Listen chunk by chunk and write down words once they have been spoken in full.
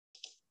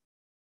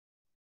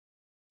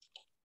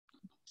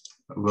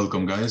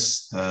Welcome,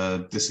 guys.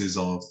 This is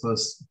our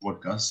first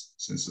podcast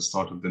since the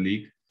start of the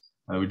league.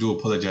 We do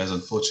apologize,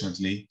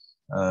 unfortunately.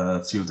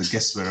 A few of the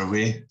guests were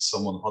away,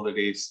 some on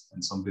holidays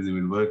and some busy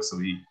with work, so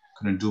we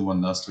couldn't do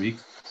one last week.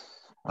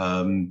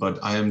 But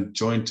I am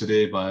joined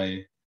today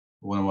by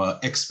one of our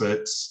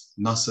experts,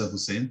 Nasser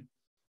Hussain,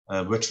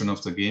 a veteran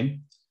of the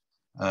game,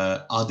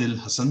 Adil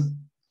Hassan,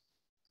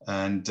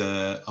 and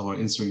our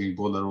in-swinging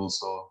bowler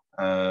also,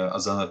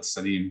 Azad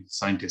Salim,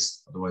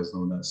 scientist, otherwise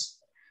known as.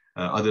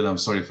 Adil, I'm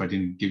sorry if I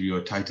didn't give you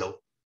a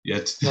title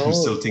yet. No, I'm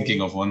still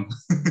thinking of one.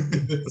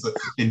 So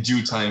in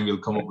due time, we'll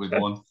come up with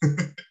one.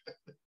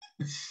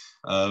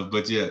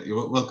 But yeah,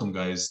 welcome,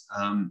 guys.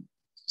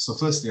 So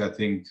firstly, I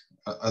think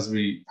as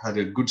we had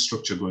a good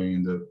structure going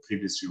in the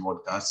previous few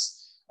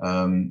podcasts,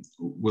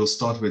 we'll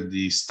start with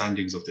the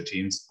standings of the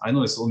teams. I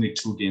know it's only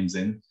 2 games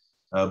in,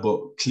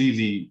 but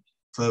clearly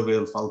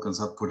Fairvale Falcons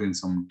have put in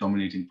some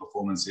dominating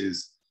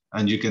performances,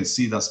 and you can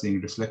see that's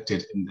being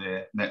reflected in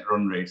their net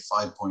run rate,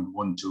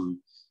 5.12.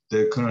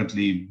 They're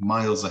currently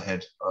miles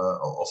ahead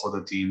of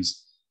other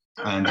teams,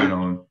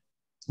 and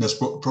that's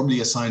probably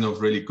a sign of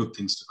really good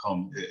things to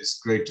come. It's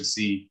great to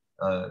see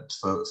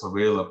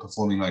Fairvale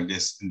performing like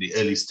this in the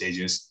early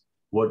stages.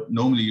 What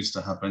normally used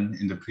to happen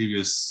in the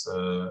previous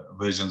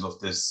versions of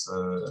this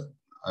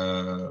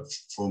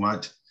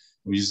format,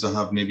 we used to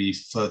have maybe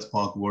Firth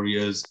Park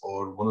Warriors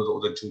or one of the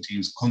other 2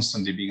 teams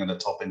constantly being at the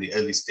top in the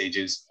early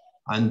stages,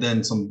 and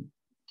then some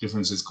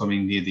differences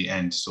coming near the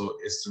end. So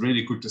it's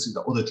really good to see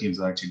that other teams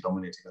are actually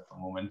dominating at the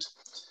moment.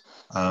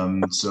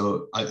 And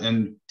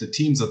the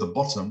teams at the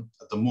bottom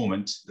at the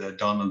moment, the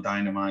Darnell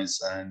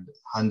Dynamites and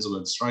Hansel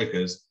and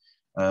Strikers,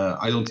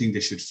 I don't think they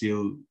should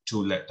feel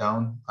too let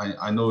down.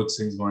 I know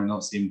things might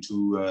not seem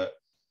too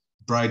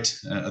bright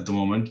at the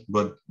moment,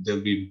 but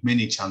there'll be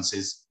many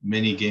chances,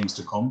 many games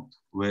to come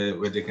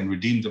where they can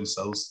redeem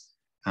themselves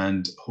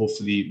and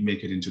hopefully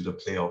make it into the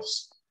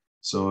playoffs.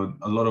 So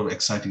a lot of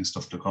exciting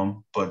stuff to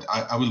come, but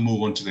I will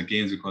move on to the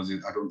games because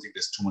I don't think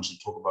there's too much to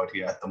talk about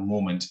here at the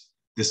moment.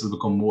 This will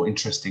become more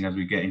interesting as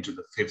we get into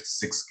the 5th,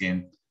 6th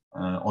game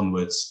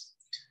onwards.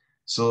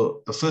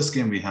 So the first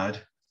game we had,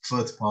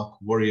 Firth Park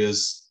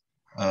Warriors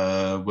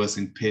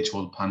versus Page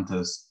Hall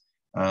Panthers.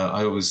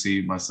 I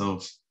obviously,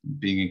 myself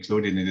being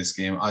included in this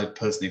game, I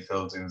personally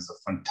felt it was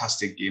a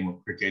fantastic game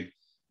of cricket,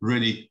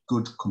 really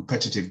good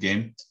competitive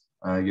game.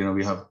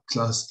 We have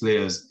class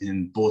players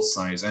in both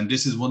sides. And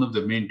this is one of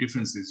the main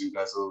differences you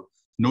guys will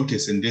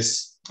notice in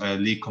this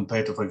league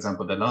compared to, for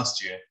example, the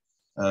last year.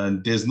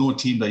 There's no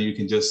team that you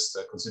can just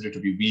consider to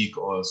be weak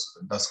or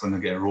that's going to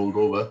get rolled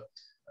over.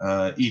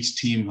 Each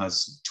team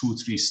has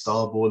 2-3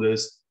 star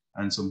bowlers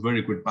and some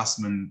very good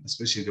batsmen,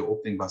 especially the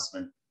opening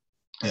batsmen.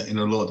 In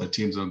a lot of the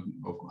teams are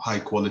of high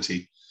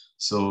quality.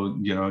 So,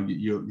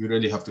 you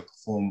really have to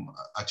perform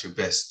at your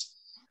best.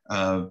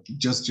 I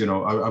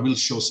will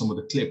show some of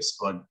the clips,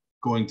 but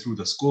going through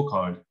the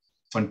scorecard,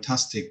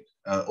 fantastic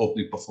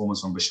opening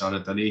performance from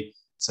Basharat Ali.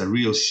 It's a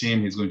real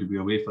shame he's going to be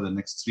away for the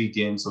next 3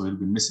 games, so he'll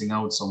be missing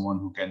out someone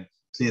who can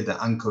play the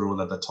anchor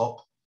role at the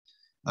top.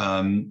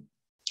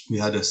 We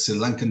had a Sri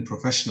Lankan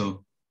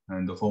professional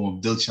in the form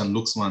of Dilshan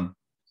Luxman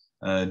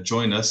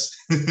join us.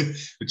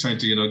 We're trying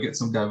to get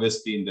some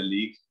diversity in the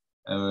league,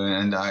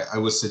 and I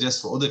would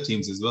suggest for other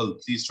teams as well,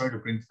 please try to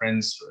bring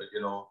friends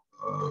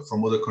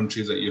from other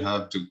countries that you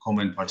have to come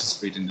and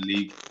participate in the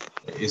league.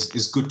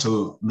 It's good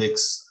to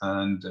mix,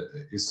 and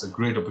it's a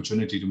great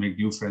opportunity to make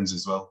new friends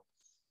as well.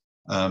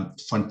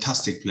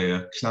 Fantastic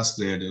player, class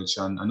player,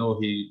 Dilshan. I know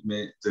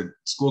the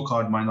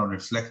scorecard might not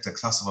reflect the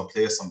class of a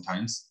player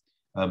sometimes,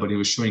 but he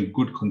was showing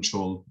good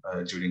control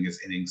during his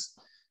innings.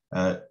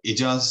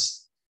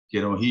 Ijaz,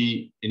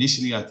 he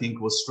initially, I think,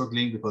 was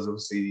struggling because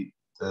obviously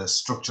the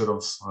structure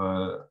of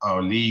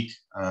our league,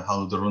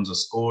 how the runs are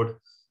scored,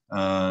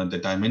 the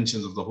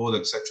dimensions of the hole,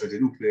 etc. They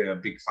do play a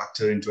big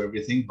factor into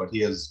everything, but he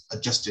has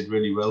adjusted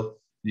really well.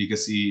 You can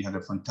see he had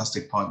a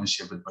fantastic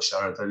partnership with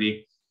Basharat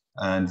Ali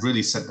and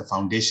really set the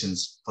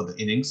foundations for the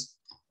innings.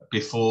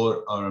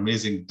 Before our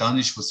amazing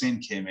Danish Hussain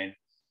came in,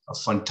 a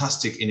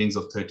fantastic innings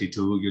of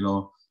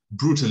 32,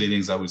 brutal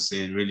innings, I would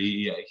say,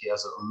 really. He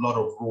has a lot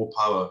of raw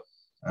power.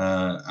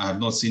 I have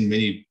not seen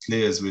many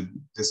players with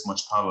this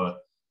much power.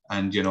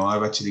 And,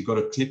 I've actually got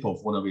a clip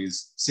of one of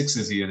his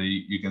sixes here that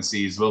you can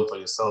see as well for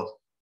yourself.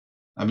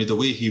 I mean, the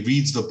way he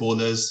reads the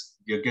bowlers,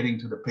 you're getting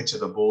to the pitch of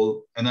the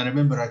ball. And I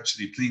remember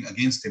actually playing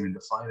against him in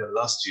the final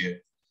last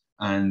year.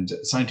 And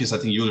scientists, I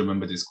think you'll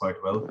remember this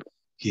quite well.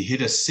 He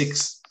hit a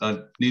 6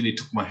 that nearly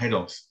took my head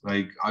off.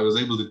 Like, I was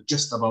able to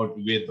just about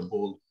evade the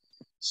ball.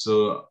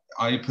 So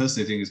I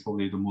personally think it's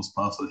probably the most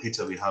powerful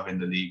hitter we have in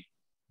the league.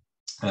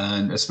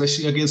 And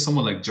especially against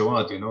someone like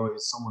Jawad,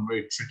 it's someone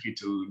very tricky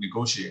to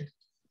negotiate.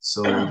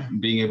 So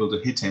being able to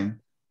hit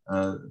him,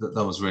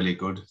 that was really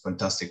good.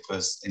 Fantastic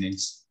first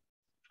innings.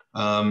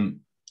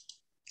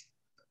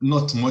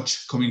 Not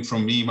much coming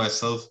from me,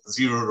 myself,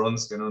 0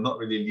 runs, not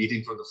really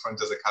leading from the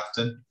front as a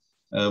captain,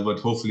 but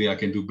hopefully I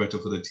can do better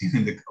for the team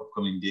in the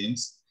upcoming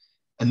games.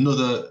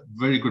 Another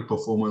very good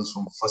performance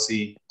from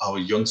Fussy, our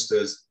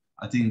youngsters.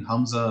 I think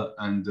Hamza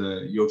and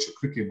the Yorkshire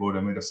Cricket Board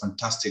have made a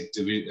fantastic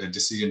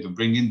decision to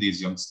bring in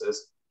these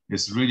youngsters.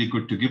 It's really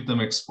good to give them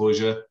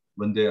exposure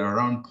when they're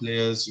around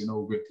players.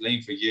 We're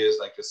playing for years,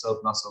 like yourself,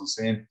 Nasser was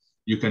saying.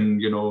 You can,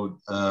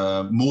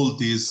 mold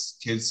these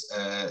kids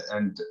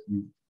and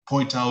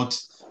point out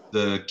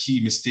the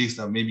key mistakes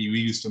that maybe we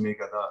used to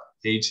make at that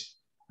age.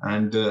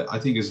 And I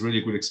think it's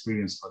really good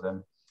experience for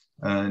them.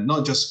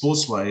 Not just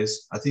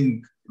sports-wise, I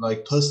think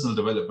like personal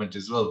development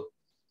as well.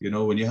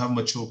 When you have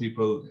mature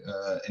people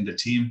in the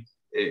team,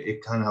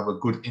 it can have a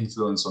good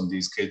influence on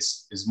these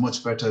kids. It's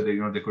much better.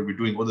 They could be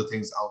doing other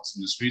things out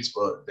in the streets,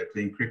 but they're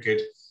playing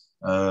cricket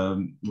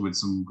with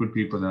some good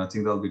people, and I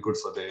think that'll be good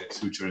for their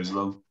future as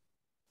well.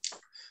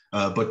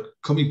 But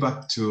coming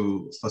back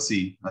to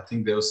Fassi, I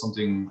think there was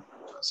something,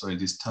 sorry,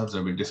 these tabs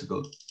are a bit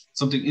difficult,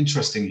 something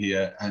interesting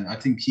here, and I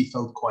think he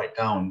felt quite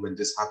down when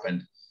this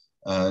happened.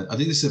 I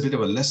think this is a bit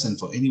of a lesson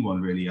for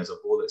anyone really as a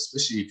bowler,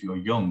 especially if you're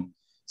young.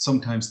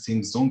 Sometimes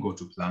things don't go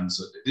to plan.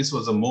 So this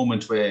was a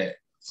moment where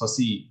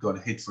Fassi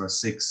got hit for a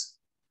 6,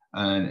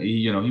 and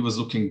he was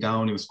looking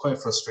down. He was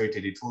quite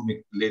frustrated. He told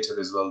me later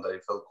as well that he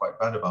felt quite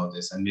bad about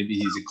this, and maybe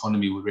his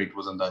economy rate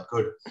wasn't that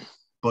good.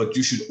 But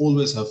you should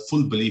always have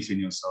full belief in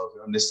yourself.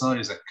 Nisar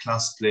is a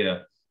class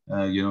player.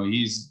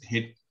 He's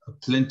hit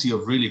plenty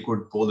of really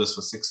good bowlers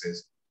for 6s.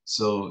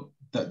 So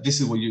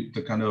this is what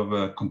the kind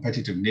of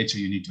competitive nature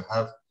you need to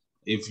have.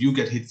 If you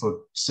get hit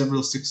for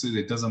several 6s,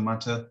 it doesn't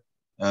matter.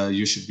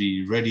 You should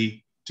be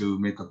ready to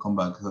make a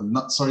comeback. I'm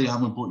not sorry I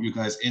haven't brought you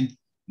guys in.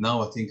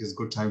 Now I think it's a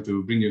good time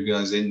to bring you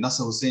guys in.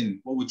 Nasser Hussain,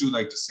 what would you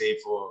like to say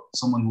for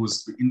someone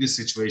who's in this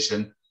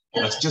situation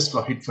that's just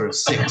got hit for a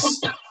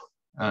 6?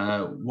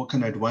 What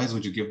kind of advice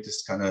would you give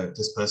this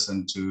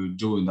person to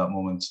do in that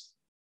moment?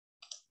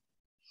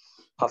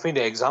 I think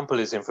the example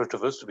is in front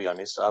of us, to be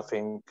honest. I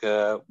think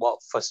what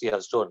Fassi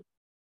has done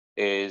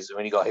is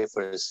when he got hit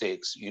for a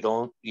 6, you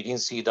didn't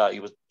see that he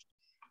was,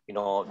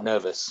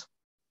 nervous.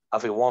 I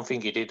think one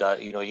thing he did that,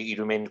 he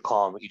remained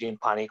calm. He didn't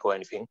panic or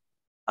anything,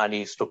 and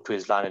he stuck to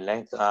his line and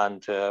length,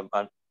 and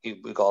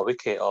we got a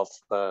wicket of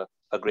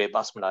a great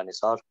batsman like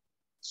Nisar.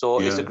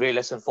 So It's a great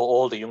lesson for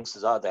all the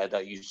youngsters out there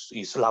that you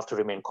still have to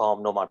remain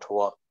calm no matter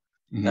what.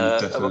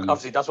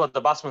 Obviously, that's what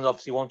the batsmen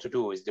obviously want to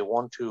do, is they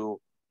want to,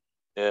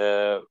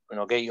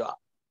 get you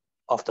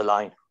off the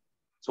line.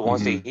 So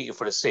once they hit you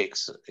for a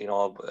 6,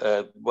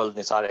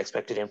 Nisar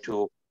expected him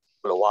to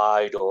bowl a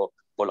wide or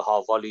bowl a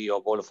half volley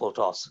or bowl a full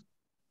toss.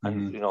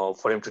 And,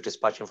 for him to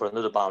dispatch him for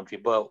another boundary.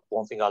 But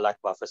one thing I like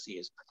about Fassi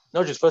is,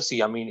 not just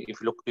Fassi, I mean,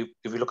 if you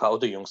look at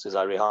other youngsters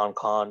like Rehan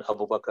Khan,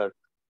 Abu Bakr,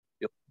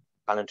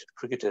 talented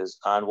cricketers,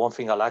 and one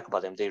thing I like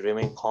about them, they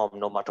remain calm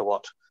no matter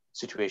what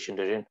situation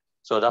they're in.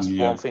 So that's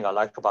one thing I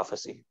like about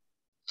Fassi.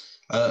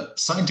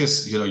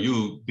 Scientists,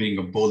 you being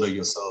a bowler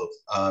yourself,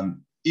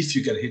 if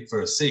you get hit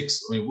for a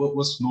 6, I mean,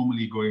 what's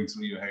normally going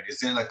through your head? Is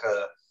there like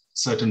a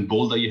certain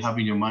bowl that you have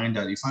in your mind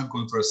that if I'm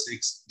going for a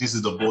 6, this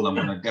is the bowl I'm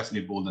going to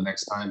definitely bowl the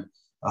next time?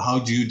 How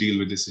do you deal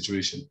with this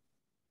situation?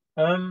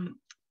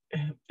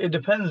 It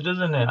depends,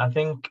 doesn't it? I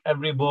think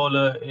every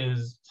bowler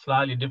is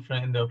slightly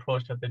different in the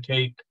approach that they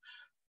take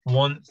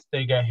once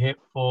they get hit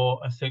for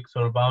a 6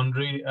 or a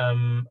boundary.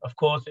 Of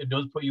course, it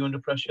does put you under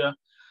pressure.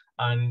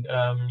 And,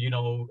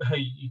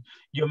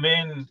 your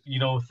main,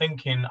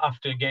 thinking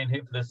after getting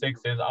hit for the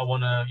 6 is, I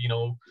want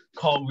to,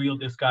 cartwheel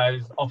this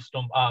guy's off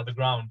stump out of the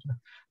ground.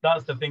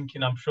 That's the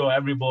thinking I'm sure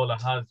every bowler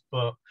has.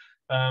 But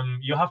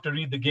you have to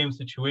read the game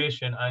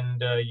situation,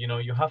 and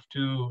you have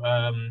to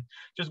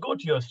just go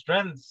to your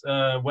strengths,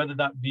 whether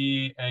that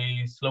be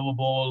a slower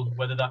ball,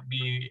 whether that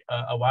be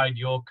a wide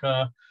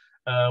yorker,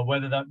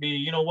 whether that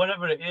be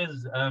whatever it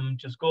is.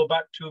 Just go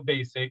back to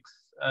basics,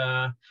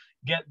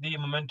 get the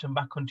momentum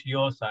back onto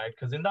your side,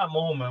 because in that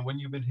moment when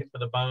you've been hit for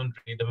the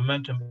boundary, the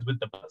momentum is with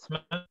the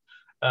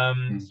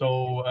batsman.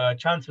 So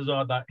chances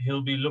are that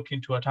he'll be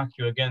looking to attack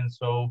you again.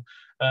 So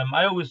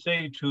I always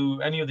say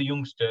to any of the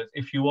youngsters,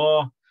 if you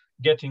are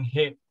getting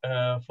hit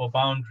for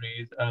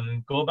boundaries,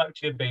 go back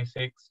to your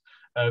basics,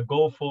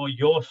 go for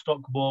your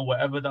stock ball,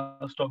 whatever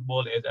that stock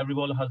ball is. Every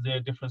bowler has their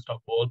different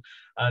stock ball,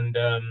 and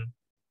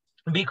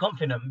be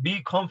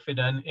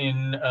confident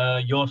in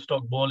your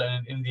stock ball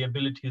and in the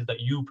abilities that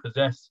you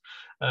possess,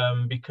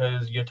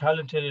 because you're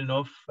talented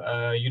enough.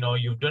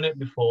 You've done it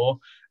before,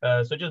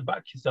 so just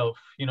back yourself.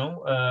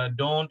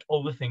 Don't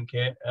overthink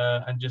it,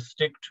 and just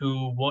stick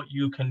to what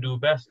you can do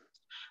best.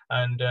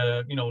 And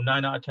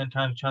 9 out of 10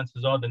 times,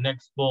 chances are the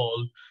next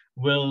ball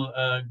will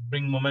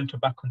bring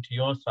momentum back onto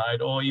your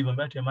side, or even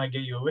better, it might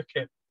get you a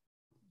wicket.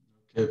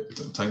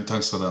 Okay,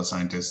 thanks for that,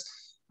 scientist.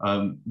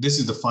 This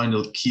is the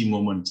final key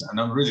moment, and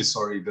I'm really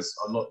sorry. There's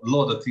a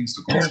lot of things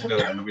to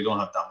consider, and we don't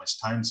have that much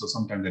time. So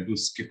sometimes I do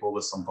skip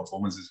over some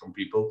performances from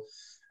people.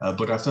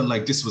 But I felt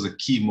like this was a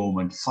key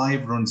moment.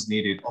 5 runs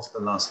needed off the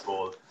last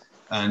ball,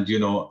 and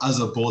as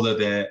a bowler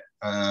there,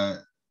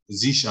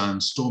 Zishan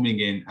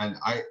storming in, and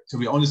to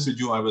be honest with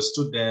you, I was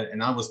stood there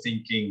and I was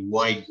thinking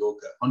wide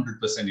yorker,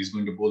 100% he's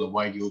going to bowl a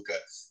wide yorker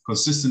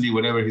consistently.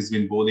 Whatever he's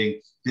been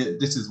bowling,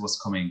 this is what's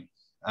coming.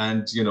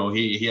 And,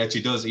 he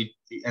actually does.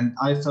 And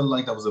I felt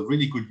like that was a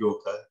really good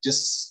Yorker,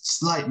 just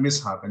slight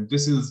mishap. And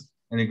this is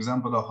an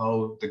example of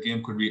how the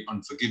game could be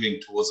unforgiving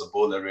towards a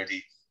bowler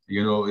already.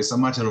 It's a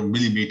matter of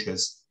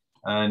millimeters.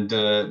 And,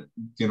 a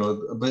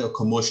bit of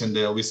commotion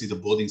there. Obviously, the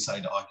bowling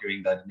side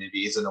arguing that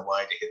maybe isn't a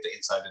wide, it hit the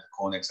inside of the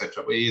corner,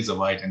 etc. But it is a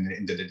wide, and at the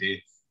end of the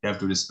day, you have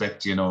to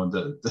respect,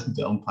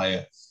 the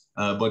umpire.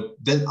 But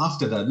then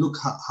after that, look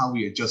how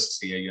he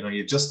adjusts here. He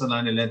adjusts the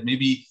line of length.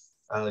 Maybe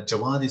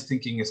Jawad is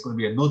thinking it's going to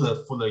be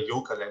another fuller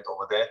Yorker length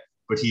over there,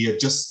 but he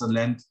adjusts the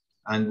length,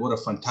 and what a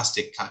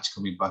fantastic catch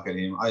coming back at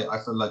him. I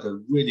felt like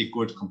a really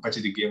good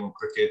competitive game of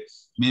cricket.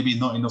 Maybe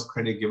not enough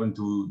credit given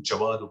to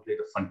Jawad, who played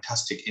a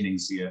fantastic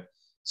innings here.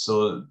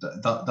 So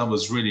that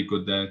was really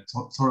good there.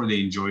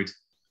 Thoroughly enjoyed.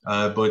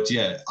 But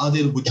yeah,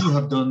 Adil, would you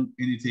have done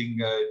anything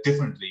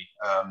differently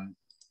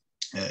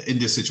in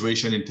this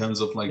situation in terms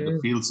of like the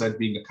field set,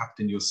 being a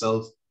captain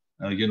yourself?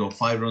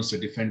 5 runs to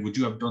defend. Would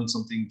you have done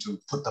something to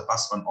put the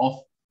batsman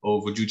off,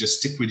 or would you just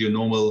stick with your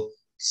normal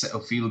set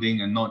of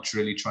fielding and not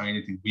really try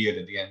anything weird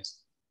at the end?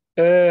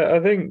 I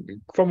think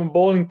from a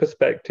bowling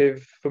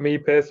perspective, for me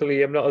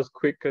personally, I'm not as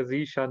quick as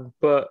Ishan,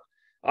 but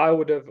I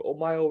would have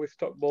always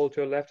stock ball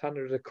to a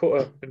left-hander as a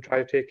cutter and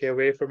try to take it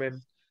away from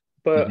him.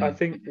 But I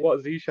think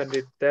what Zishan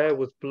did there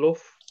was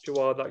bluff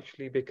Jawad,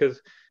 actually,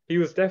 because he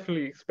was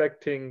definitely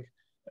expecting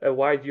a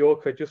wide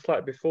Yorker just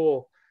like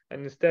before.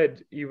 And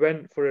instead, he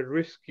went for a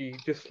risky,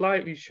 just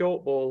slightly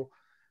short ball,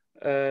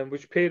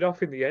 which paid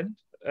off in the end.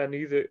 And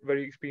he's a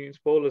very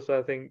experienced bowler, so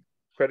I think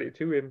credit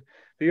to him.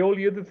 The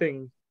only other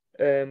thing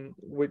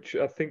which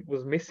I think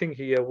was missing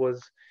here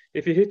was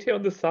if you hit it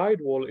on the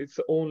side wall, it's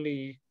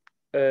only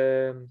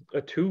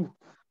a 2.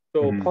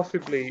 So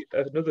possibly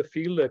another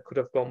fielder could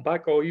have gone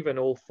back, or even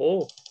all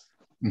 4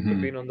 could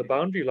have been on the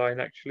boundary line,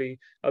 actually.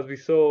 As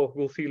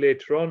we'll see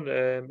later on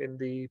in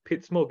the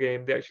Pittsmore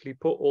game, they actually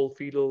put all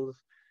fielders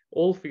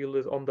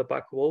on the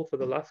back wall for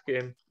the last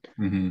game.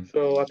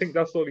 So I think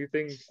that's the only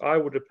thing I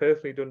would have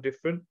personally done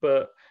different,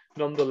 but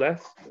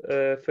nonetheless,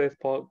 Firth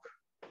Park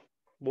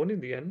won in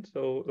the end,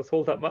 so that's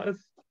all that matters.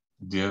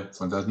 Yeah,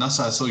 fantastic.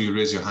 Nasa, I saw you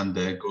raise your hand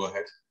there. Go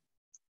ahead.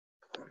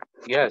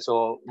 Yeah,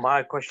 so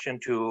my question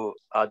to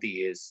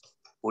Adi is,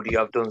 would you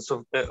have done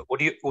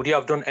would you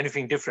have done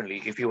anything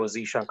differently if you were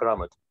Zishan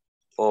Karamat?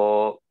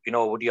 Or,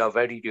 would you have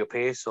varied your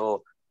pace,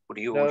 or would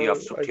you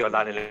have stuck to your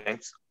line of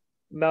lengths?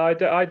 No,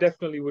 I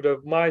definitely would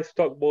have. My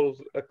stock ball's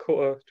a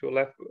cutter to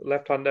a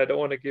left-hander. I don't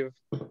want to give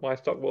my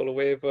stock ball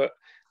away, but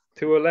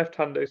to a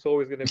left-hander, it's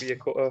always going to be a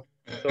cutter.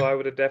 So I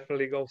would have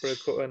definitely gone for a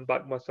cutter and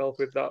backed myself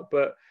with that.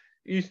 But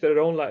each their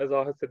own, like as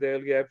I said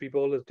earlier, every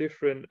ball is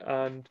different,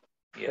 and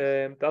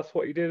that's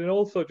what he did. And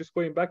also, just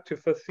going back to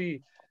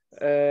Fassi,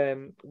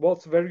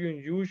 what's very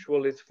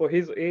unusual is for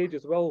his age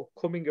as well,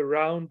 coming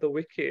around the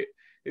wicket.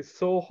 It's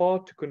so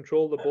hard to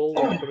control the ball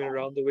when coming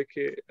around the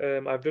wicket.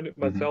 I've done it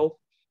myself,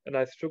 and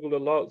I struggled a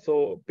lot.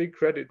 So big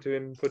credit to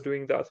him for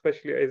doing that,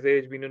 especially at his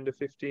age, being under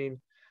 15.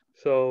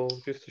 So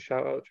just a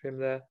shout out to him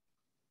there.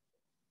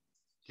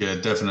 Yeah,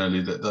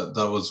 definitely.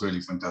 That was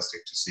really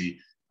fantastic to see.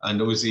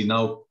 And obviously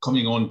now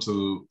coming on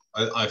to,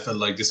 I felt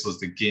like this was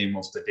the game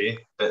of the day.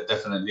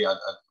 Definitely,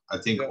 I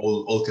think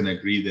all can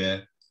agree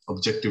there.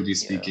 Objectively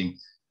speaking,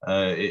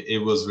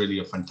 it was really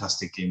a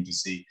fantastic game to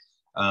see.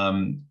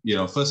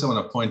 First I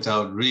want to point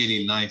out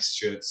really nice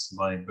shirts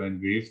by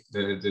Burngrave.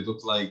 They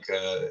look like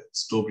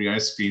strawberry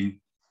ice cream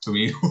to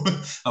me.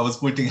 I was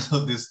pointing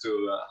out this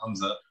to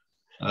Hamza,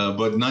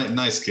 but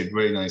nice kid,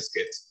 very nice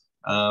kid.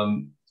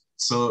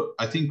 So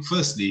I think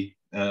firstly,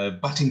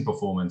 batting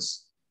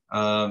performance.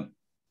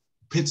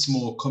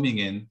 Pittsmore coming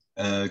in,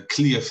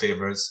 clear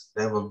favourites.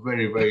 They have a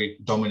very, very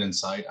dominant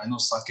side. I know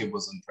Saqib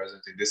wasn't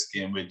present in this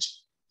game,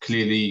 which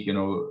clearly,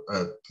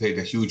 played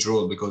a huge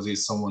role because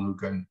he's someone who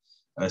can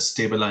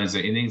stabilize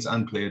the innings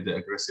and play the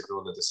aggressive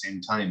role at the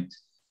same time.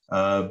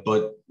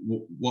 But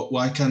what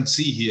I can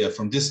see here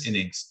from this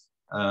innings,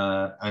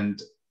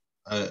 and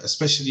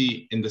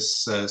especially in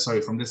this,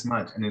 from this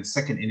match and in the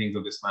second innings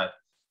of this match,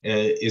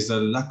 is the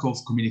lack of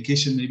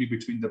communication maybe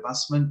between the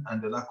batsmen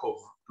and the lack of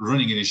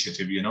running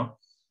initiative,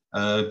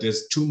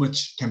 There's too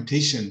much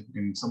temptation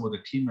in some of the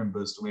team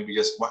members to maybe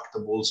just whack the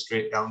ball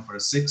straight down for a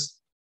 6,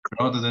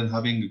 rather than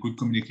having a good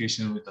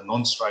communication with the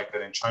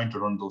non-striker and trying to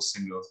run those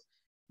singles.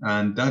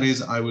 And that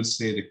is, I would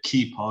say, the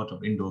key part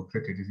of indoor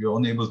cricket. If you're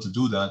unable to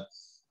do that,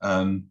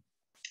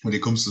 when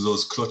it comes to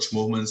those clutch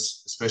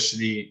moments,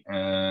 especially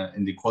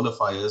in the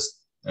qualifiers,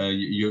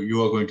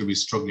 you are going to be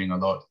struggling a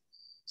lot.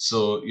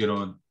 So,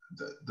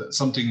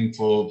 something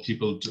for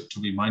people to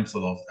be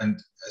mindful of. And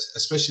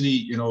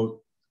especially,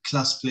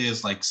 class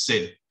players like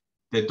Sid,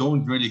 they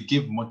don't really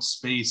give much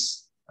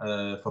space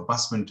for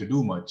batsmen to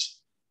do much.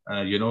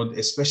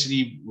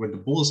 Especially when the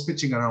ball's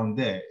pitching around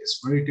there, it's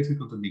very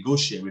difficult to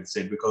negotiate with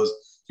Sid because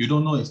you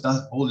don't know if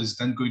that ball is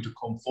then going to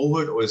come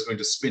forward or is going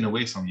to spin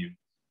away from you.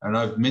 And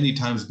I've many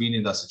times been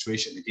in that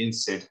situation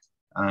against Sid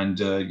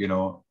and,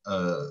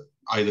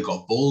 either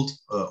got bowled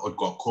or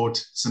got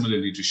caught,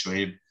 similarly to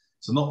Shoaib.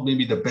 So not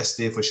maybe the best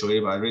day for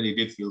Shoaib. I really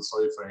did feel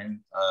sorry for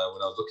him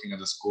when I was looking at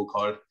the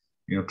scorecard.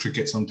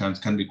 cricket sometimes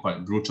can be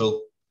quite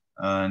brutal.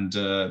 And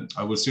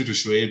I would say to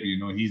Shoaib,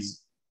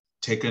 he's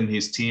taken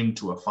his team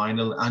to a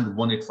final and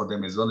won it for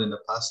them as well in the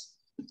past.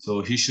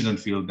 So he shouldn't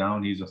feel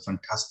down. He's a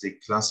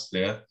fantastic class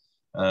player,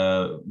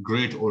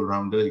 great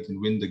all-rounder. He can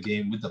win the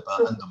game with the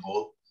bat and the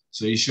ball.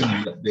 So he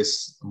shouldn't let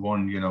this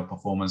one,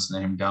 performance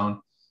let him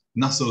down.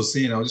 Nasser was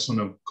saying, I just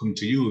want to come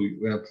to you,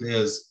 when a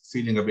player's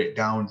feeling a bit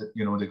down,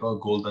 they got a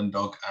golden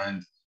dog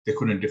and they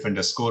couldn't defend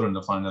a score in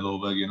the final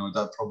over,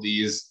 that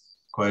probably is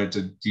quite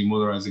a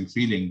demoralizing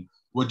feeling.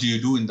 What do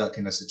you do in that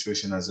kind of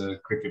situation as a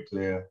cricket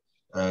player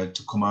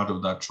to come out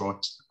of that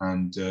trot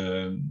and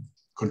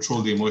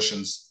control the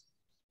emotions?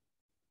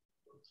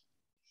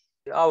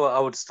 I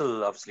would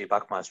still obviously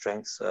back my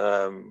strengths.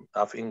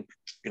 I think,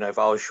 if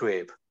I was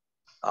Shoaib,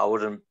 I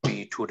wouldn't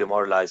be too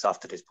demoralized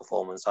after this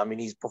performance. I mean,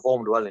 he's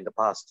performed well in the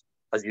past,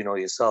 as you know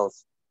yourself.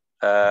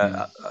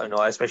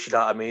 Especially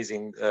that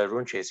amazing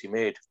run chase he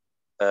made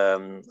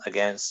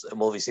against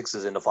Mulvey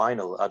Sixers in the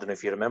final. I don't know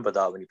if you remember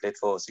that when he played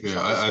for Six. Yeah,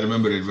 I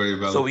remember it very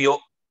well.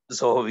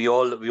 So we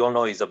all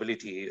know his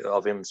ability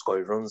of him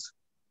scoring runs.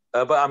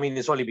 But I mean,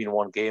 it's only been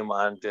one game,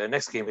 and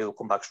next game he'll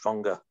come back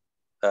stronger.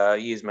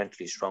 He is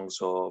mentally strong,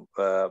 so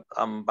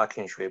I'm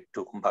backing Shoaib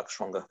to come back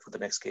stronger for the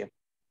next game.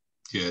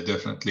 Yeah,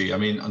 definitely. I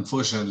mean,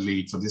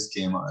 unfortunately for this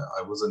game,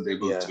 I wasn't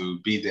able to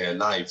be there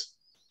live.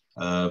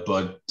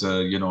 But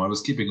I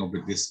was keeping up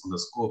with this on the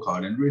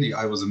scorecard, and really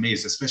I was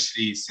amazed,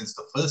 especially since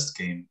the first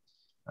game.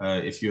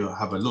 If you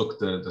have a look,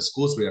 the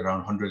scores were around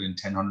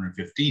 110,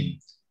 115.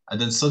 And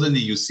then suddenly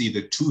you see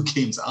the 2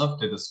 games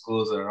after, the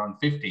scores are around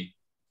 50.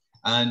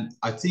 And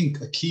I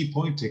think a key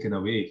point taken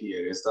away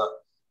here is that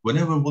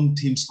whenever one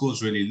team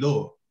scores really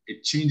low,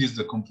 it changes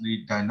the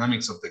complete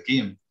dynamics of the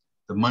game.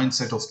 The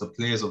mindset of the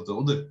players of the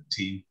other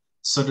team,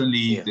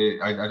 suddenly,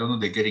 I don't know,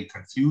 they're getting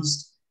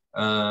confused.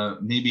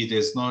 Maybe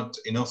there's not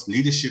enough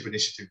leadership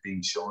initiative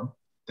being shown.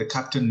 The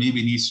captain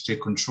maybe needs to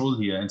take control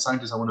here. And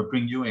scientists, I want to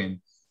bring you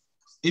in.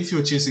 If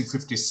you're chasing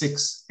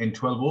 56 in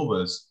 12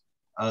 overs,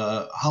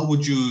 how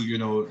would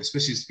you,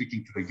 especially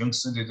speaking to the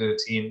youngsters in the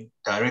team,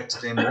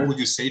 direct them? What would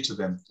you say to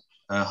them?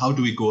 How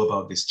do we go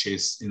about this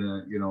chase in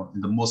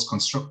the most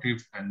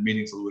constructive and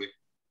meaningful way?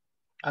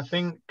 I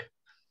think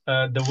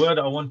the word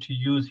I want to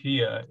use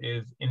here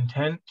is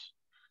intent.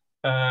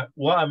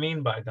 What I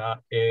mean by that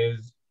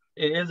is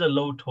it is a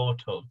low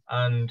total,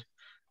 and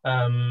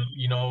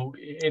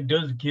it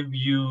does give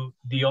you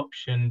the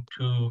option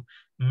to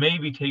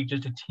maybe take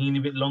just a teeny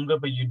bit longer,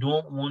 but you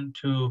don't want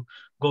to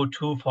go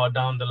too far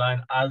down the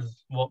line,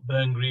 as what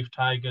Burngreave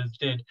Tigers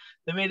did.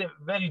 They made it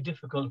very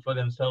difficult for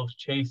themselves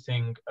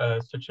chasing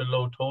such a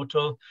low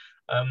total.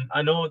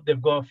 I know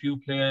they've got a few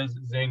players,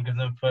 Zain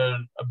Ghaznfar,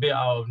 a bit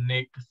out of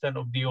nick, sent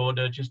up the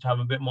order just to have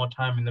a bit more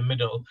time in the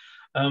middle.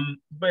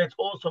 But it's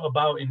also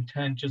about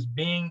intent, just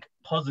being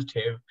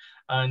positive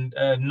and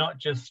not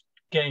just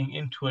getting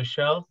into a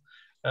shell.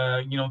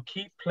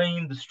 Keep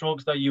playing the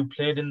strokes that you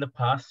played in the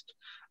past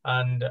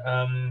and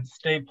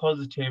stay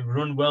positive,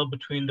 run well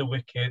between the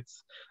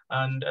wickets,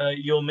 and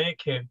you'll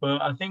make it.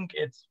 But I think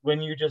it's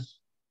when you just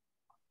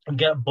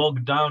get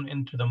bogged down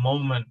into the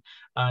moment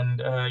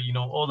and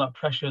all that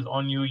pressure's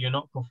on you, you're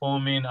not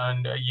performing,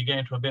 and you get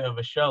into a bit of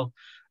a shell.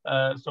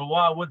 So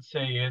what I would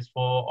say is,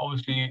 for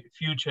obviously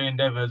future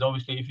endeavors,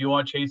 obviously if you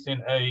are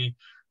chasing a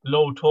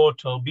low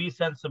total, be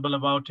sensible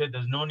about it.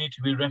 There's no need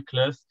to be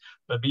reckless,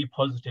 but be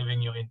positive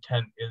in your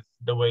intent is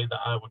the way that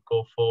I would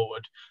go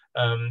forward.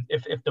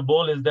 If the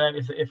ball is there,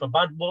 if a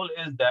bad ball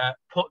is there,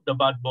 put the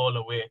bad ball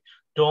away.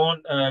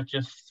 Don't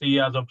just see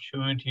it as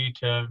opportunity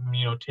to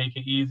take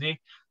it easy.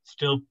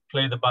 Still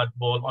play the bad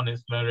ball on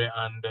its merit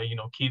and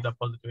keep that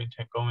positive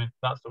intent going.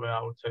 That's the way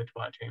I would say to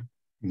my team.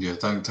 Yeah,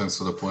 thanks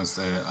for the points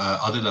there.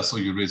 Adil, I saw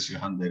you raise your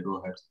hand there. Go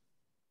ahead.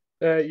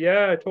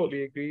 I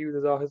totally agree with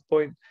Azah's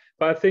point.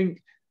 But I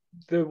think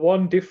the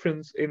one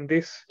difference in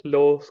this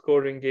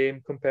low-scoring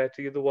game compared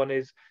to the other one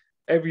is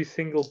every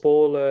single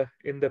bowler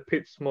in the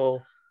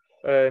Pitsmore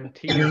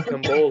team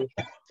can bowl.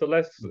 So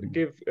let's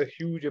give a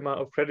huge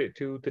amount of credit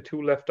to the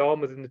 2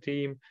 left-armers in the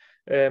team,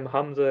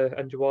 Hamza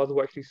and Jawaz,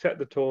 who actually set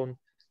the tone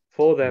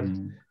for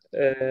them.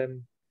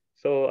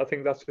 So I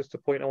think that's just a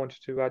point I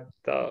wanted to add,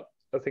 that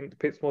I think the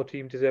Pitsmore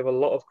team deserve a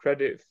lot of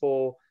credit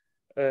for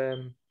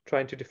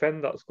trying to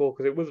defend that score,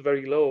 because it was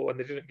very low and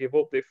they didn't give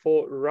up. They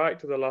fought right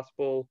to the last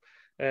ball,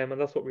 and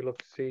that's what we love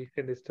to see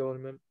in this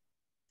tournament.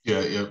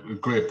 Yeah,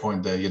 great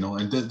point there.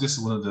 And this is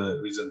one of the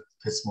reasons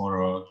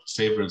Pitsmore are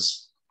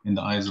favourites in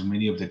the eyes of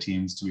many of the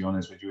teams, to be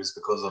honest with you, is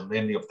because of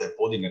mainly of their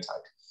bowling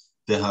attack.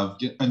 They have,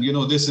 and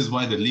this is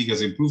why the league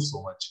has improved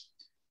so much.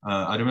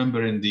 I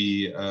remember in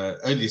the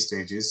early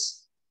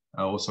stages,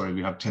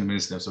 we have 10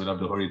 minutes left, so we'll have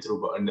to hurry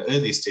through. But in the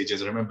early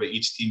stages, I remember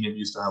each team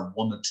used to have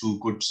 1 or 2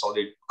 good,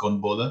 solid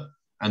gun bowler.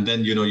 And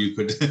then, you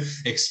could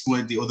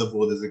exploit the other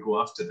bowlers that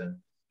go after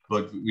them.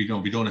 But we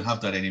don't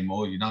have that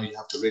anymore. Now you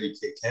have to really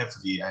play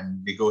carefully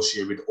and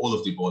negotiate with all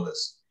of the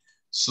bowlers.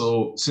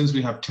 So since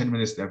we have 10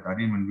 minutes left, I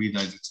didn't even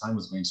realize the time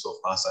was going so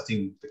fast. I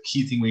think the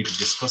key thing we need to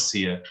discuss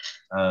here,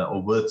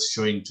 or worth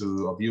showing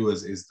to our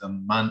viewers, is the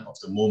man of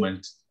the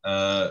moment,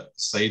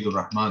 Saeed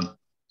Rahman.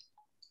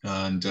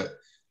 And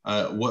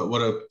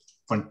what a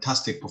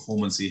fantastic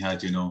performance he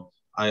had, you know.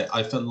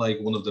 I felt like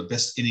one of the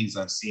best innings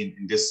I've seen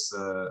in this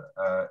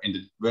in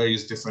the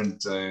various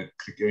different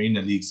cricket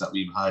arena leagues that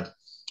we've had.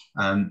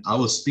 And I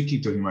was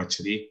speaking to him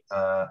actually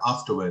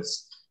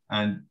afterwards.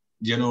 And,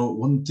 you know,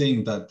 one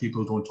thing that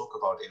people don't talk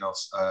about enough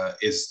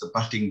is the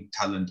batting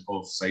talent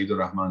of Saeedur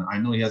Rahman. I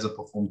know he hasn't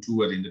performed too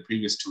well in the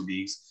previous two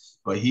leagues,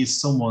 but he's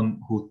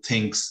someone who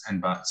thinks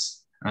and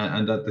bats.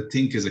 And that the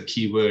think is a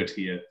key word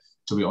here,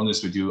 to be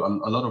honest with you.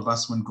 A lot of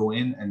batsmen go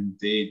in and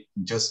they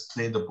just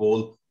play the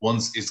ball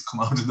once it's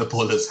come out of the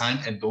bowler's hand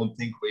and don't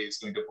think where he's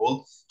going to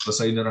bowl. But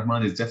Saeedur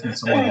Rahman is definitely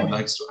someone who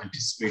likes to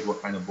anticipate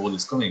what kind of ball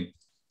is coming.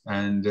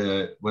 And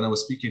when I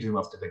was speaking to him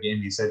after the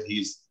game, he said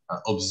he's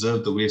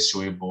observed the way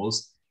Shoaib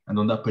bowls. And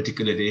on that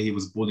particular day, he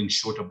was bowling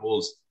shorter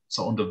balls.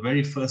 So on the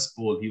very first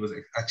ball, he was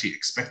actually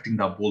expecting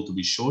that ball to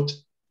be short.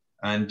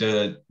 And,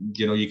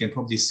 you know, you can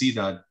probably see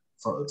that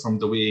from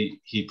the way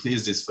he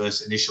plays this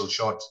first initial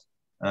shot.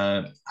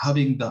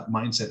 Having that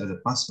mindset as a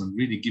batsman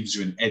really gives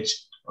you an edge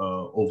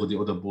over the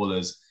other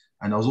bowlers.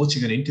 And I was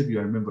watching an interview,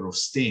 I remember, of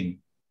Steyn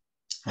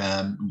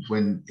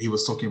when he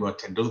was talking about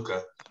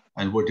Tendulkar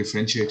and what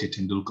differentiated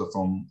Tendulkar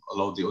from a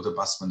lot of the other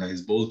batsmen that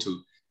he's bowled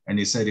to. And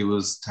he said it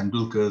was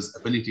Tendulkar's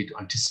ability to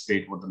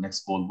anticipate what the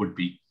next ball would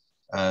be.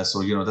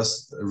 So, you know,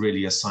 that's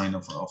really a sign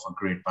of a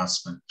great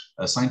batsman.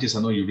 Scientist,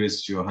 I know you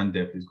raised your hand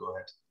there. Please go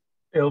ahead.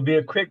 It'll be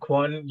a quick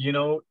one. You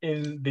know,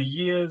 in the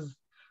years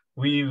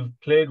we've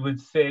played with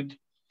Sid,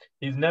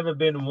 he's never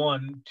been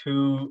one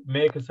to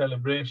make a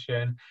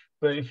celebration.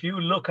 But if you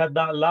look at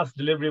that last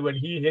delivery when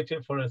he hit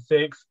it for a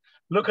 6,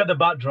 look at the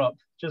bat drop.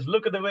 Just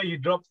look at the way he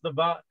drops the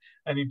bat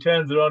and he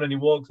turns around and he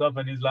walks off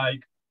and he's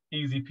like,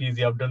 easy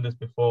peasy, I've done this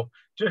before.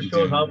 Just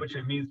shows how much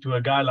it means to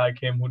a guy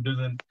like him who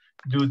doesn't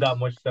do that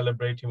much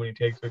celebrating when he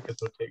takes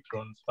wickets or takes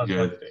runs.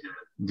 Fantastic.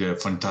 Yeah,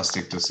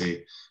 fantastic to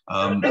see.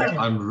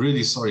 I'm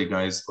really sorry,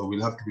 guys, but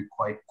we'll have to be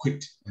quite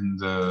quick in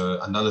the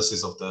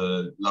analysis of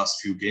the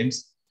last few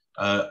games.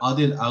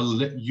 Adil, I'll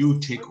let you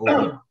take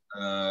over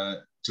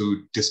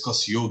to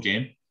discuss your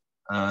game.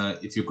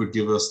 If you could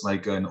give us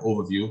like an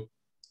overview.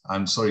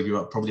 I'm sorry,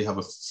 you probably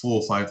have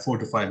 4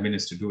 to 5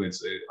 minutes to do it.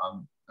 So,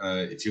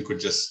 if you could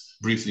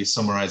just briefly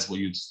summarize what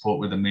you thought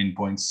were the main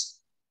points.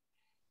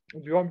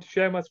 Do you want me to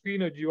share my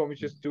screen or do you want me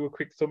to just do a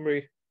quick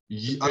summary?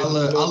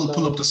 I'll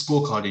pull up the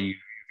scorecard and you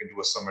can do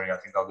a summary. I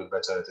think I'll be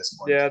better at this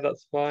point. Yeah,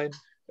 that's fine.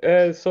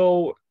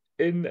 So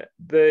in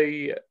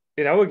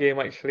our game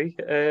actually,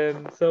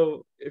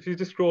 so if you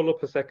just scroll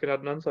up a second,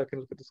 Adnan, so I can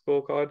look at the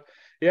scorecard.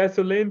 Yeah,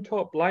 so Lane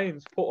Top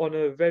Lions put on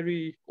a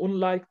very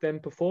unlike them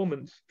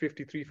performance,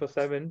 53 for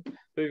 7.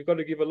 So you've got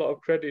to give a lot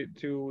of credit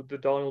to the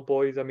Darnell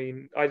boys. I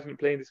mean, I didn't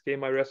play in this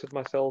game. I rested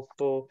myself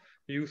for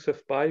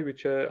Yusuf Bhai,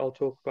 which I'll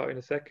talk about in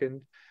a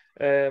second.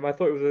 I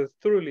thought it was a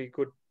thoroughly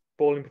good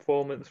bowling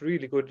performance,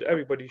 really good.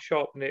 Everybody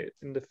sharpened it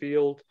in the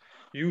field.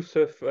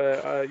 Yusuf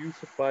Bhai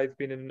has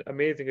been an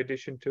amazing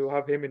addition to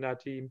have him in our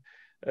team.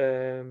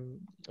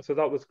 So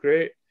that was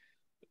great.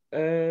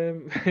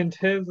 In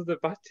terms of the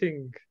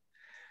batting,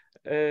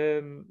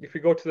 if we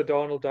go to the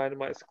Darnell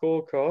Dynamite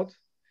scorecard,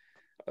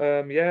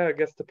 I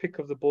guess the pick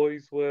of the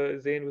boys were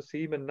Zain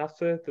Wasim and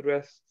Nasser, the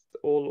rest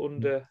all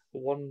under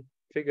one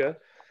figure.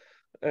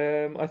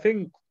 I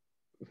think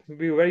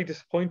we were very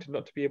disappointed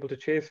not to be able to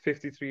chase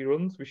 53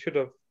 runs.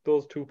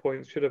 Those 2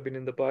 points should have been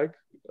in the bag.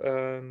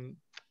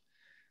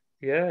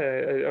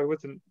 I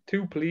wasn't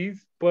too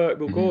pleased, but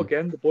we'll go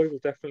again. The boys will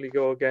definitely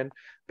go again.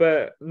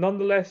 But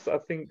nonetheless, I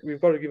think we've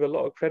got to give a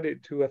lot of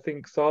credit to,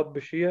 Saad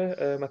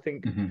Bashir. I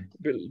think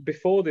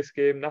before this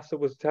game, Nasser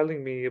was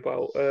telling me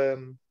about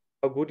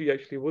how good he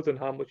actually was and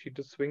how much he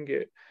does swing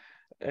it.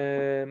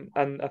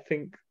 And I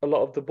think a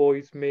lot of the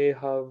boys may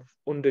have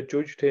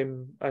underjudged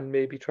him and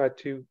maybe tried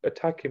to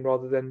attack him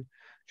rather than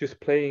just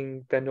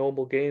playing their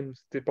normal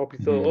games. They probably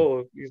thought,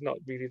 oh, he's not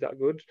really that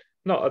good.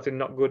 Not as in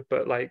not good,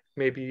 but like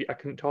maybe I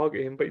couldn't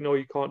target him. But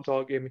you can't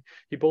target him.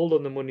 He bowled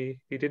on the money.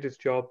 He did his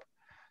job.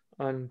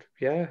 And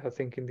I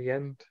think in the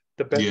end,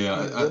 the best.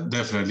 Yeah,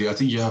 definitely. I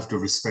think you have to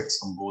respect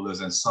some bowlers.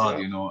 And Saad,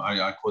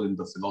 I call him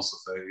the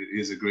philosopher. He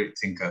is a great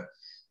thinker.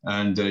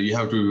 And you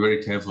have to be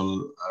very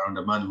careful around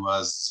a man who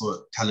has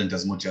talent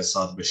as much as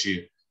Saad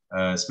Bashir,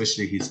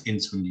 especially his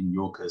in-swinging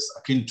Yorkers,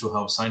 akin to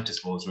how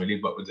Scientist bowls really,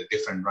 but with a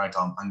different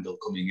right-arm angle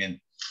coming in.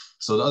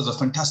 So that was a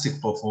fantastic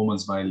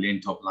performance by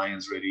Lane Top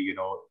Lions, really.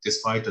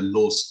 Despite a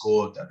low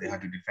score that they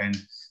had to defend,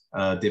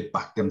 they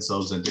backed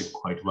themselves and did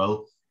quite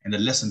well. And a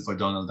lesson for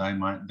Donald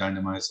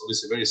Dynamite. It's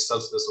obviously very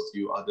selfless of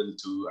you, Adil,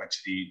 to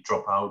actually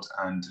drop out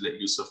and let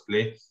Yusuf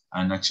play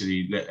and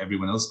actually let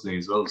everyone else play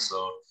as well.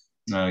 So,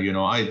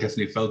 I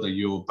definitely felt that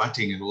your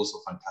batting is also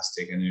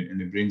fantastic and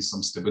it brings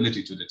some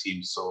stability to the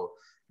team. So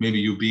maybe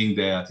you being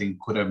there, I think,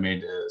 could have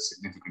made a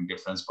significant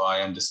difference. But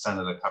I understand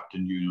that as a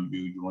captain,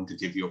 you want to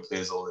give your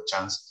players all the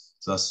chance.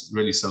 So that's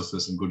really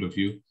selfless and good of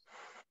you.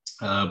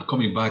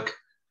 Coming back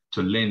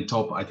to Lane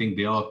Top, I think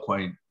they are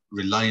quite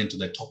reliant on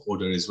their top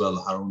order as well,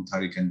 Harun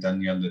Tariq and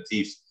Daniel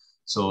Latif.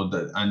 So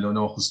I don't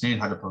know, Hussain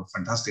had a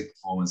fantastic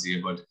performance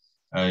here, but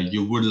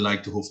you would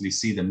like to hopefully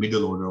see the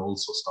middle order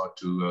also start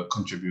to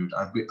contribute.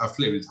 I've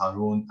played with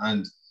Harun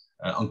and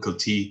Uncle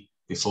T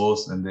before,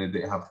 and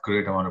they have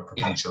great amount of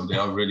potential. They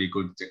are really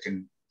good.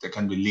 They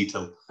can be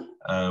lethal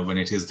when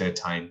it is their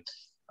time.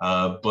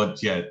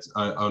 But yeah,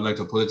 I would like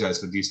to apologize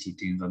for these two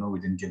teams. I know we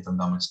didn't give them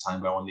that much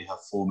time, but I only have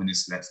 4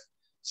 minutes left.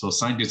 So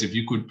scientists, if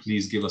you could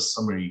please give a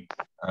summary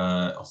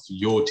of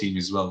your team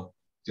as well,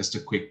 just a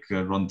quick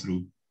run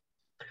through.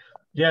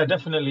 Yeah,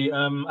 definitely.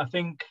 I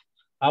think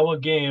our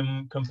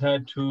game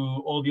compared to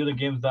all the other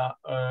games that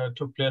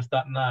took place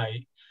that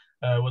night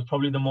was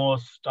probably the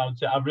most, I would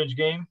say, average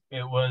game.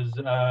 It was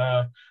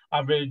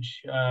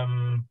average,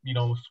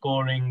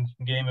 scoring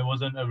game. It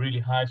wasn't a really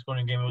high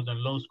scoring game. It was a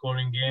low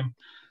scoring game.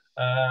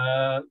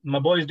 My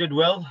boys did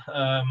well.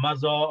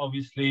 Mazar,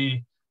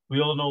 obviously, we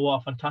all know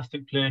what a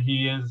fantastic player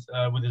he is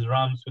with his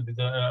ramps, with his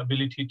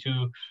ability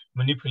to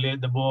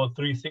manipulate the ball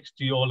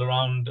 360 all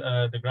around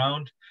the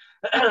ground.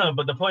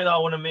 But the point that I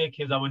want to make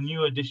is our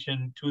new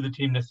addition to the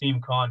team,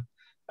 Naseem Khan.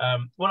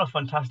 What a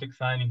fantastic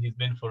signing he's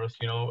been for us.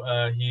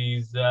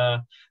 There's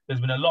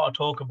been a lot of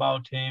talk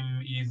about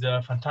him. He's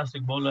a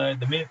fantastic bowler.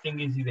 The main thing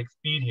is his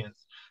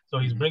experience. So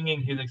he's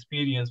bringing his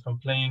experience from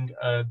playing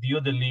the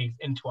other leagues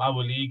into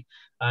our league,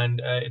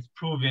 and it's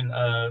proven,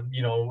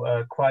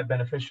 quite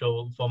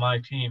beneficial for my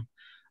team.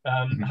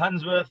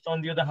 Handsworth,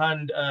 on the other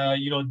hand,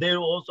 they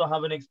also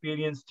have an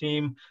experienced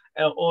team.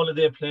 All of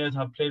their players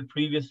have played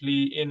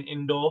previously in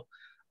indoor.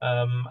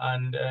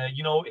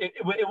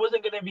 It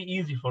wasn't going to be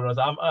easy for us.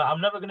 I'm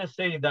never going to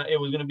say that it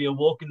was going to be a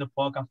walk in the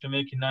park after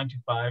making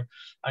 95.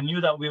 I knew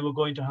that we were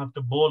going to have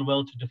to bowl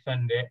well to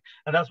defend it.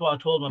 And that's what I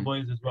told my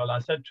boys as well. I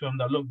said to them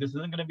that, look, this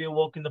isn't going to be a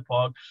walk in the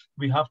park.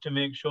 We have to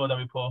make sure that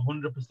we put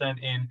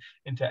 100%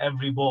 into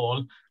every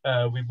ball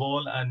we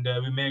bowl, and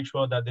we make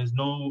sure that there's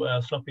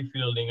no sloppy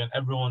fielding and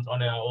everyone's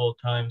on it at all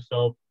times.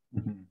 So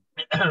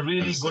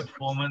really good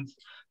performance.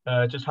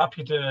 Just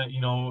happy to,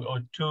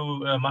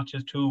 2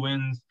 matches, 2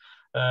 wins.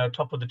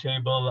 Top of the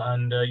table,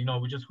 and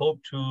we just hope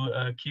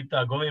to keep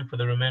that going for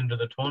the remainder of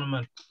the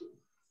tournament.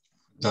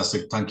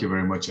 Fantastic, thank you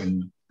very much,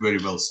 and very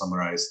well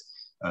summarized.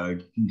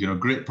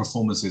 Great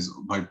performances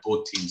by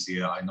both teams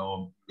here. I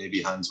know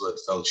maybe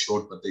Handsworth fell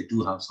short, but they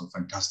do have some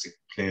fantastic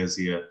players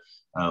here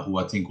who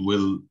I think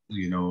will,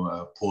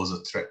 pose a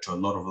threat to a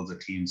lot of other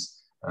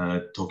teams.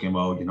 Talking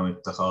about,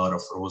 Iftikhar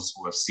of Rose,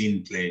 who I've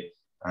seen play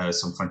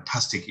some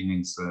fantastic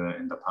innings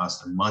in the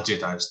past. And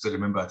Majid, I still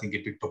remember, I think he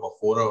picked up a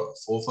 4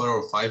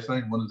 or 5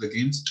 in one of the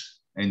games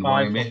in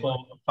YMA.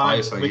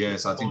 5,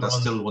 yes. I think that's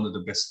still one of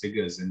the best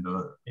figures in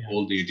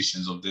all the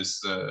editions of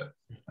this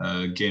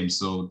game.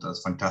 So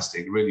that's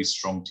fantastic. Really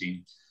strong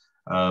team.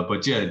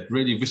 But yeah,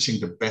 really wishing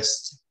the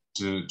best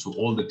to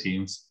all the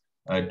teams.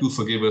 Do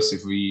forgive us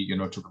if we,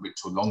 took a bit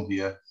too long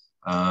here.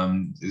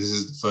 This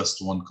is the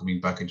first one coming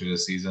back into the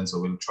season,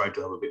 so we'll try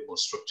to have a bit more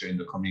structure in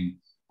the coming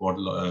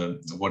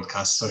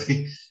Vodcast,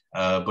 sorry.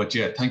 But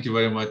yeah, thank you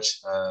very much,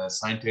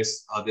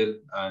 scientists Adil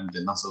and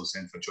Nasser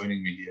Hussain, for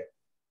joining me here.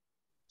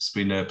 It's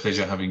been a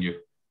pleasure having you.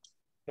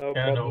 No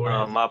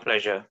problem. My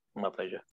pleasure. My pleasure.